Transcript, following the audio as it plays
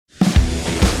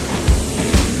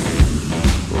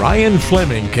Ryan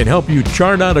Fleming can help you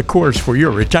chart out a course for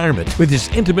your retirement with his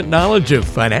intimate knowledge of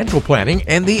financial planning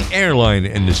and the airline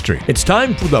industry. It's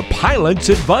time for the Pilot's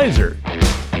Advisor.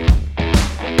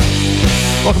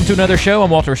 Welcome to another show.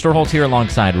 I'm Walter Storholt here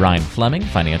alongside Ryan Fleming,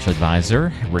 financial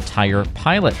advisor, Retire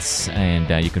Pilots.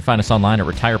 And you can find us online at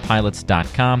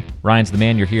retirepilots.com. Ryan's the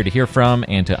man you're here to hear from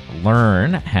and to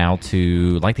learn how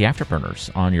to like the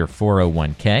afterburners on your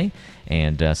 401k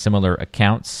and similar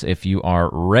accounts. If you are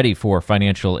ready for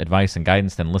financial advice and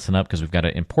guidance, then listen up because we've got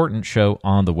an important show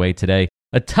on the way today.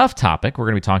 A tough topic. We're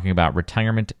going to be talking about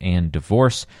retirement and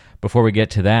divorce. Before we get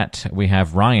to that, we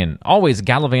have Ryan, always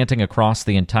gallivanting across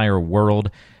the entire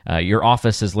world. Your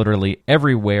office is literally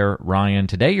everywhere, Ryan.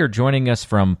 Today you're joining us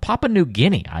from Papua New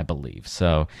Guinea, I believe.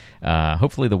 So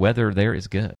hopefully the weather there is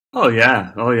good. Oh,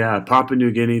 yeah. Papua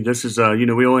New Guinea. This is,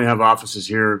 we only have offices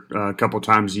here a couple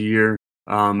times a year.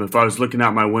 If I was looking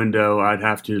out my window, I'd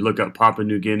have to look up Papua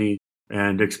New Guinea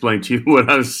and explain to you what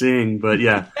I was seeing. But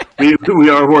yeah, we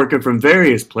are working from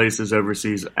various places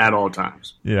overseas at all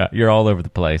times. Yeah, you're all over the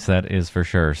place. That is for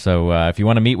sure. So if you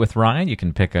want to meet with Ryan, you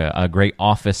can pick a great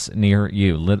office near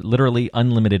you, literally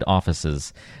unlimited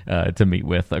offices to meet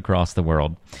with across the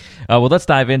world. Well, let's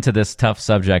dive into this tough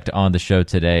subject on the show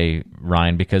today,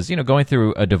 Ryan, because, going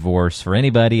through a divorce for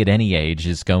anybody at any age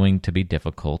is going to be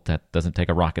difficult. That doesn't take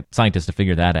a rocket scientist to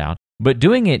figure that out. But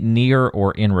doing it near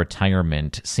or in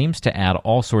retirement seems to add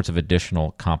all sorts of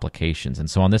additional complications. And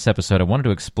so on this episode, I wanted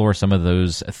to explore some of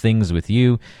those things with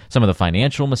you, some of the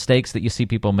financial mistakes that you see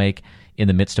people make in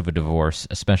the midst of a divorce,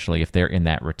 especially if they're in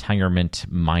that retirement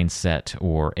mindset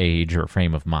or age or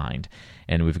frame of mind.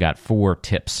 And we've got 4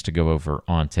 tips to go over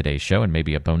on today's show and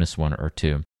maybe a bonus one or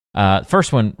two.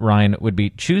 First one, Ryan, would be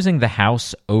choosing the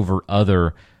house over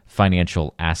other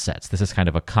financial assets. This is kind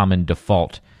of a common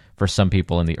default for some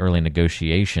people in the early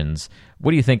negotiations. What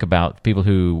do you think about people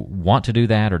who want to do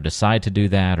that or decide to do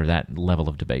that or that level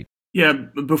of debate? Yeah,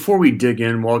 before we dig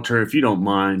in, Walter, if you don't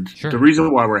mind, Sure. The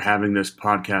reason why we're having this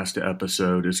podcast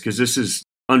episode is because this is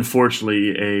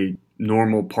unfortunately a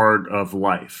normal part of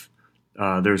life.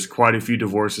 There's quite a few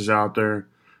divorces out there,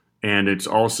 and it's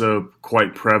also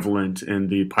quite prevalent in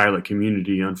the pilot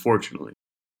community, unfortunately.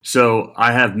 So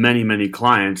I have many, many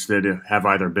clients that have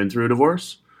either been through a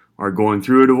divorce, are going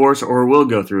through a divorce, or will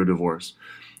go through a divorce.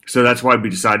 So that's why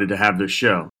we decided to have this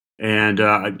show. And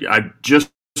I just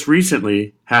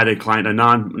recently had a client, a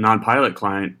non-pilot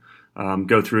client,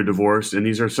 go through a divorce, and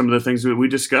these are some of the things that we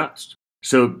discussed.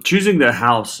 So choosing the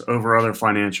house over other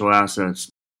financial assets.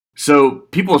 So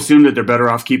people assume that they're better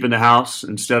off keeping the house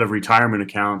instead of retirement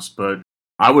accounts, but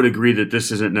I would agree that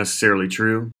this isn't necessarily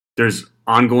true. There's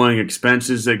ongoing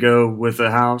expenses that go with a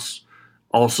house.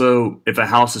 Also, if a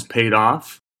house is paid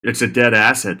off, it's a dead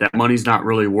asset. That money's not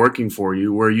really working for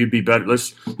you, where you'd be better.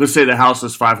 Let's say the house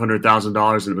was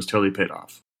 $500,000 and it was totally paid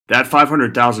off. That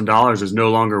 $500,000 is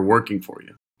no longer working for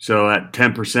you. So at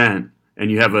 10% and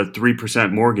you have a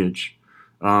 3% mortgage,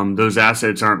 those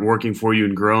assets aren't working for you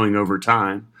and growing over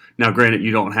time. Now, granted,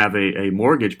 you don't have a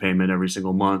mortgage payment every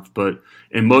single month, but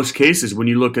in most cases, when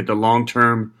you look at the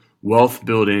long-term wealth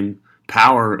building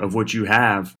power of what you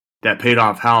have, that paid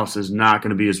off house is not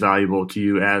going to be as valuable to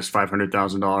you as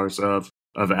 $500,000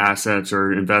 of assets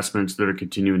or investments that are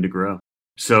continuing to grow.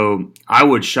 So I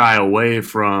would shy away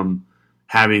from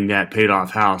having that paid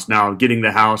off house. Now, getting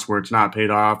the house where it's not paid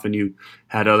off and you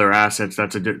had other assets,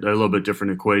 that's a little bit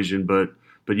different equation. But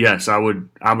yes, I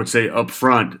would say up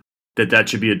front that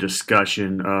should be a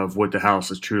discussion of what the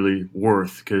house is truly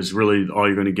worth, because really all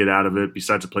you're going to get out of it,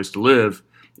 besides a place to live,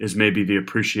 is maybe the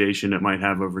appreciation it might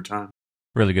have over time.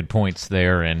 Really good points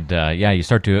there. And you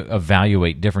start to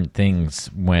evaluate different things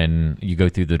when you go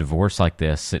through the divorce like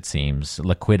this, it seems.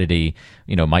 Liquidity,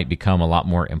 might become a lot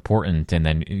more important. And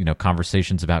then,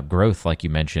 conversations about growth, like you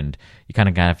mentioned, you kind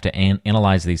of have to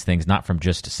analyze these things, not from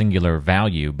just singular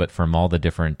value, but from all the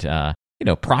different,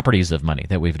 properties of money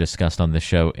that we've discussed on this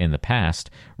show in the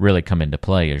past really come into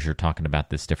play as you're talking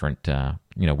about this different,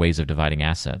 ways of dividing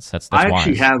assets. That's I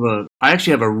wise.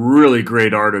 actually have a really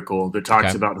great article that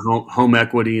talks about home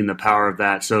equity and the power of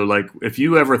that. So, like, if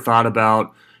you ever thought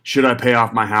about, should I pay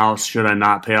off my house? Should I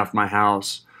not pay off my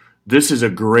house? This is a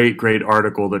great, great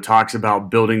article that talks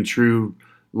about building true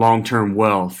long-term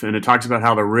wealth. And it talks about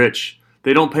how the rich,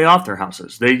 they don't pay off their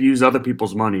houses. They use other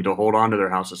people's money to hold on to their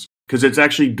houses because it's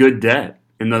actually good debt,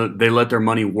 and they let their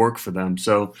money work for them.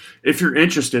 So if you're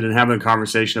interested in having a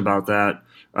conversation about that,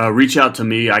 reach out to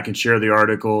me. I can share the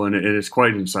article, and it is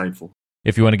quite insightful.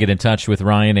 If you want to get in touch with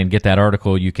Ryan and get that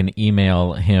article, you can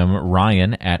email him,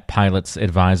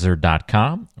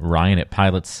 ryan@pilotsadvisor.com,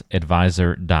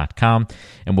 ryan@pilotsadvisor.com,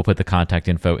 and we'll put the contact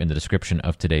info in the description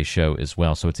of today's show as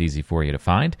well, so it's easy for you to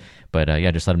find. But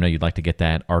just let him know you'd like to get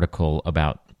that article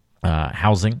about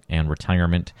housing and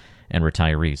retirement and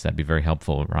retirees. That'd be very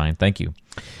helpful, Ryan. Thank you.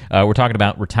 We're talking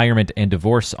about retirement and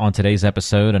divorce on today's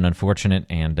episode, an unfortunate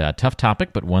and tough topic,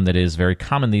 but one that is very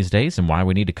common these days and why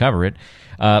we need to cover it.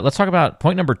 Let's talk about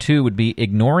point number 2 would be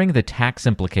ignoring the tax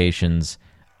implications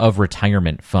of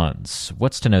retirement funds.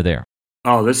 What's to know there?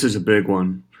 Oh, this is a big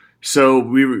one. So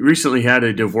we recently had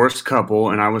a divorced couple,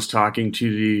 and I was talking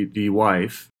to the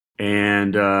wife,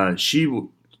 and she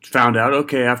found out,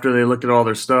 okay, after they looked at all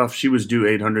their stuff, she was due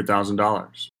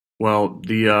 $800,000. Well,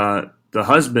 the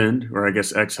husband, or I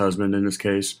guess ex-husband in this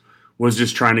case, was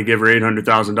just trying to give her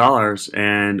 $800,000,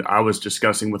 and I was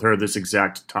discussing with her this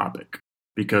exact topic.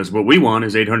 Because what we want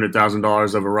is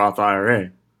 $800,000 of a Roth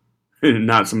IRA,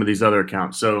 not some of these other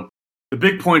accounts. So the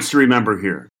big points to remember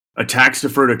here: a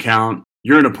tax-deferred account,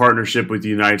 you're in a partnership with the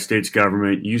United States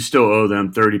government, you still owe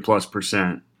them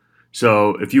 30+%.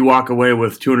 So if you walk away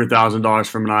with $200,000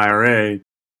 from an IRA,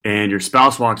 and your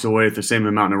spouse walks away with the same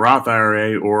amount in a Roth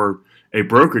IRA or a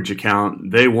brokerage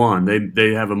account, they won.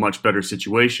 They have a much better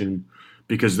situation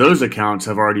because those accounts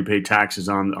have already paid taxes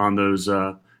on those.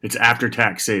 It's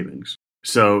after-tax savings.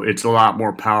 So it's a lot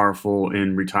more powerful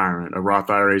in retirement. A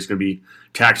Roth IRA is going to be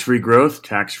tax-free growth,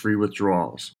 tax-free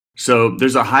withdrawals. So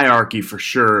there's a hierarchy for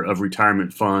sure of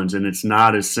retirement funds, and it's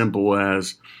not as simple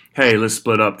as, hey, let's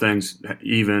split up things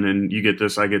even and you get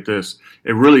this, I get this.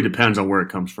 It really depends on where it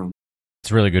comes from. It's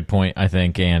a really good point, I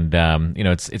think, and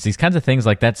it's these kinds of things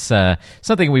like that's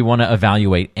something we want to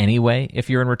evaluate anyway if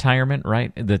you're in retirement,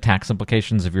 right? The tax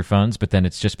implications of your funds, but then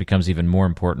it just becomes even more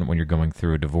important when you're going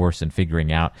through a divorce and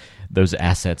figuring out those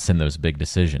assets and those big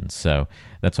decisions. So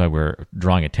that's why we're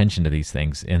drawing attention to these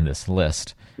things in this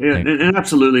list. Yeah, and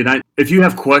absolutely. And if you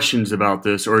have questions about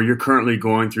this or you're currently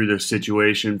going through this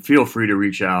situation, feel free to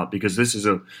reach out because this is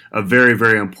a very,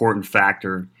 very important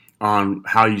factor on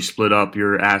how you split up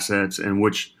your assets and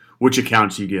which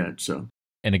accounts you get. So,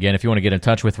 and again, if you want to get in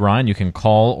touch with Ryan, you can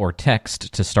call or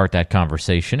text to start that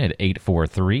conversation at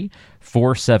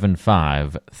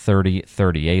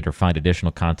 843-475-3038 or find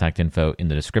additional contact info in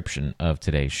the description of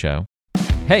today's show.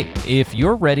 Hey, if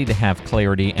you're ready to have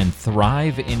clarity and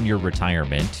thrive in your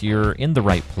retirement, you're in the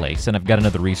right place, and I've got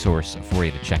another resource for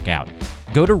you to check out.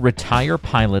 Go to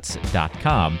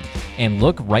retirepilots.com and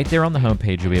look right there on the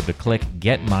homepage. You'll be able to click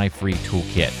Get My Free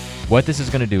Toolkit. What this is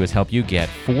going to do is help you get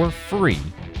for free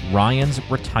Ryan's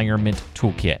Retirement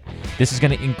Toolkit. This is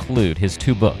going to include his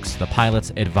 2 books, The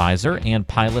Pilot's Advisor and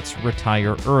Pilots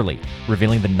Retire Early,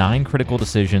 revealing the 9 critical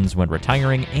decisions when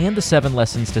retiring and the 7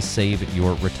 lessons to save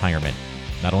your retirement.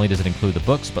 Not only does it include the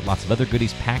books, but lots of other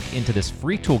goodies packed into this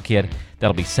free toolkit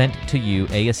that'll be sent to you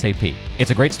ASAP.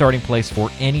 It's a great starting place for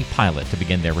any pilot to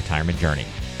begin their retirement journey.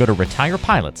 Go to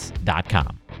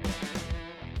retirepilots.com.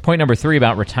 Point number 3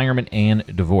 about retirement and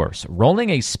divorce. Rolling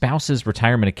a spouse's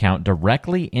retirement account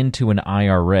directly into an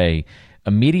IRA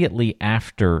immediately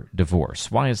after divorce.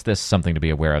 Why is this something to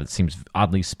be aware of? It seems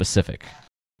oddly specific.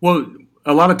 Well,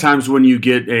 a lot of times when you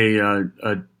get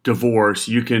a divorce,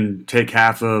 you can take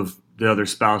half of the other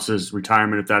spouse's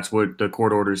retirement, if that's what the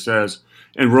court order says,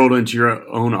 and roll into your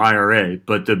own IRA.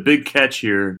 But the big catch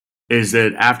here is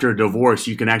that after a divorce,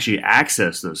 you can actually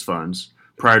access those funds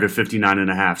prior to 59 and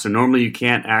a half. So normally you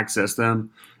can't access them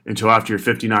until after you're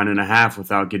 59 and a half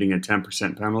without getting a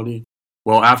 10% penalty.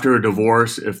 Well, after a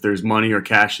divorce, if there's money or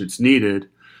cash that's needed,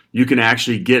 you can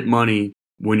actually get money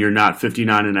when you're not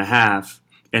 59 and a half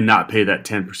and not pay that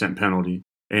 10% penalty.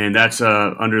 And that's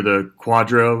under the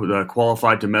QDRO, the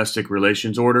Qualified Domestic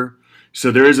Relations Order.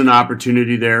 So there is an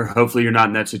opportunity there. Hopefully you're not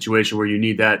in that situation where you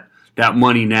need that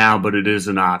money now, but it is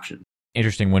an option.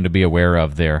 Interesting one to be aware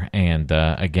of there. And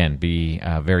again, be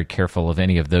very careful of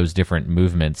any of those different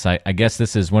movements. I guess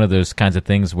this is one of those kinds of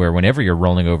things where whenever you're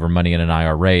rolling over money in an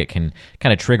IRA, it can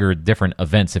kind of trigger different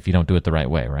events if you don't do it the right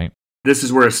way, right? This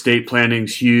is where estate planning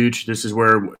is huge. This is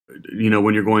where,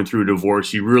 when you're going through a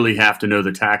divorce, you really have to know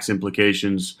the tax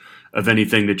implications of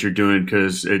anything that you're doing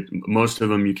because most of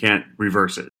them, you can't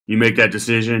reverse it. You make that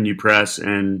decision, you press,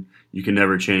 and you can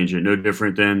never change it. No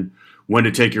different than when to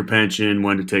take your pension,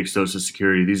 when to take Social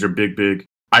Security. These are big, big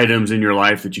items in your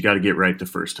life that you got to get right the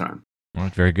first time. All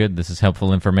right, very good. This is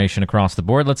helpful information across the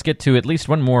board. Let's get to at least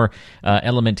one more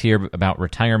element here about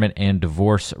retirement and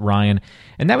divorce, Ryan,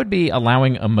 and that would be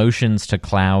allowing emotions to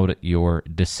cloud your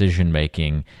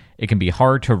decision-making. It can be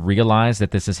hard to realize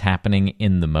that this is happening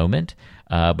in the moment,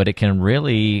 but it can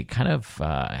really kind of,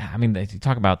 you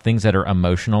talk about things that are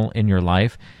emotional in your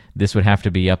life. This would have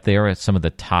to be up there at some of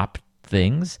the top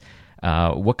things.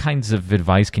 What kinds of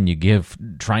advice can you give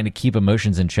trying to keep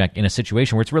emotions in check in a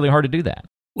situation where it's really hard to do that?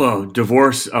 Well,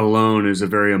 divorce alone is a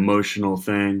very emotional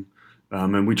thing.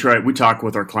 And we talk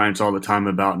with our clients all the time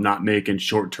about not making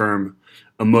short-term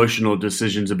emotional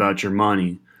decisions about your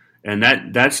money. And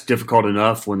that's difficult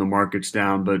enough when the market's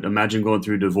down, but imagine going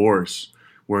through divorce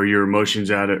where your emotions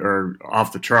are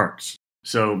off the charts.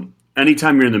 So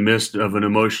anytime you're in the midst of an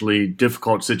emotionally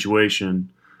difficult situation,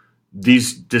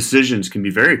 these decisions can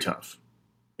be very tough.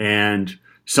 And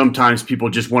sometimes people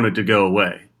just want it to go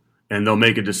away. And they'll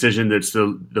make a decision that's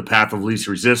the path of least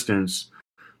resistance.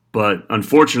 But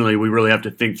unfortunately, we really have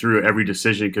to think through every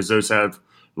decision because those have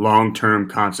long-term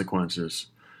consequences.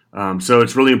 So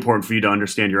it's really important for you to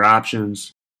understand your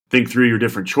options, think through your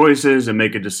different choices, and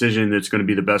make a decision that's going to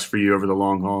be the best for you over the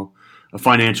long haul. A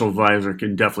financial advisor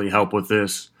can definitely help with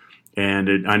this.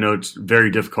 And I know it's very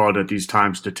difficult at these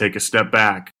times to take a step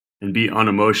back and be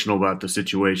unemotional about the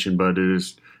situation, but it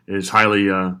is highly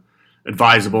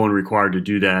advisable and required to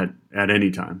do that at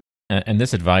any time. And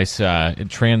this advice, it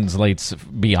translates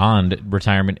beyond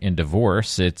retirement and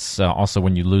divorce. It's also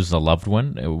when you lose a loved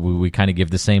one. We kind of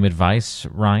give the same advice,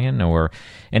 Ryan, or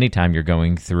anytime you're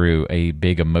going through a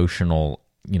big emotional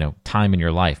time in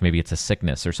your life. Maybe it's a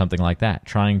sickness or something like that.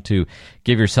 Trying to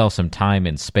give yourself some time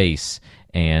and space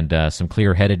and some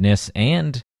clear-headedness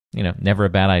and never a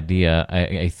bad idea,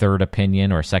 a third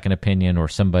opinion or a second opinion or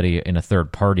somebody in a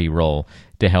third-party role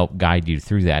to help guide you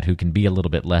through that who can be a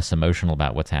little bit less emotional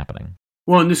about what's happening.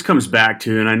 Well, and this comes back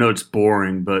to, and I know it's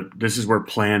boring, but this is where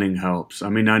planning helps. I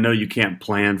mean, I know you can't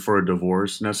plan for a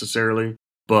divorce necessarily,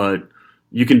 but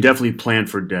you can definitely plan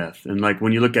for death. And like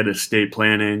when you look at estate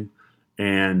planning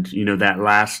and, that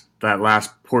last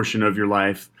portion of your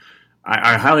life,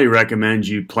 I highly recommend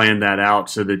you plan that out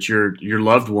so that your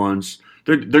loved ones,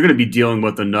 they're going to be dealing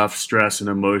with enough stress and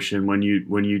emotion when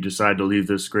you decide to leave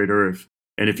this great earth.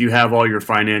 And if you have all your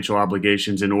financial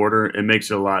obligations in order, it makes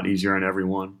it a lot easier on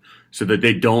everyone so that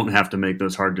they don't have to make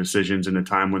those hard decisions in a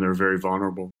time when they're very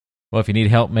vulnerable. Well, if you need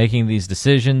help making these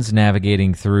decisions,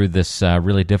 navigating through this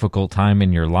really difficult time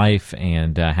in your life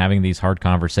and having these hard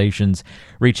conversations,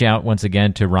 reach out once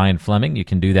again to Ryan Fleming. You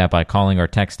can do that by calling or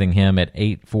texting him at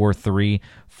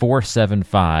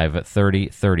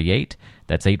 843-475-3038.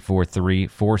 That's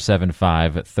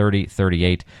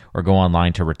 843-475-3038, or go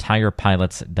online to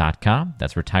retirepilots.com.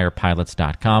 That's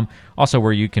retirepilots.com. Also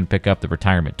where you can pick up the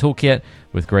Retirement Toolkit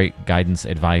with great guidance,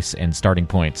 advice, and starting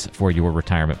points for your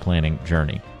retirement planning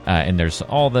journey. And there's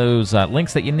all those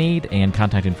links that you need and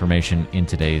contact information in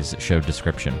today's show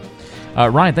description.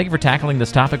 Ryan, thank you for tackling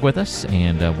this topic with us,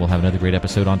 and we'll have another great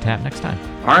episode on tap next time.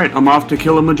 All right, I'm off to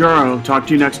Kilimanjaro. Talk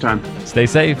to you next time. Stay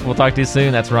safe. We'll talk to you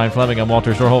soon. That's Ryan Fleming. I'm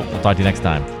Walter Shorholt. We'll talk to you next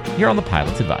time here on The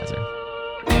Pilot's Advisor.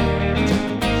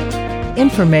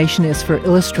 Information is for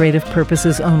illustrative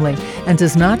purposes only and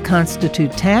does not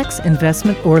constitute tax,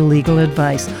 investment, or legal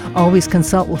advice. Always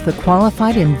consult with a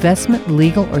qualified investment,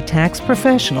 legal, or tax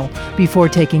professional before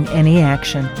taking any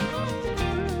action.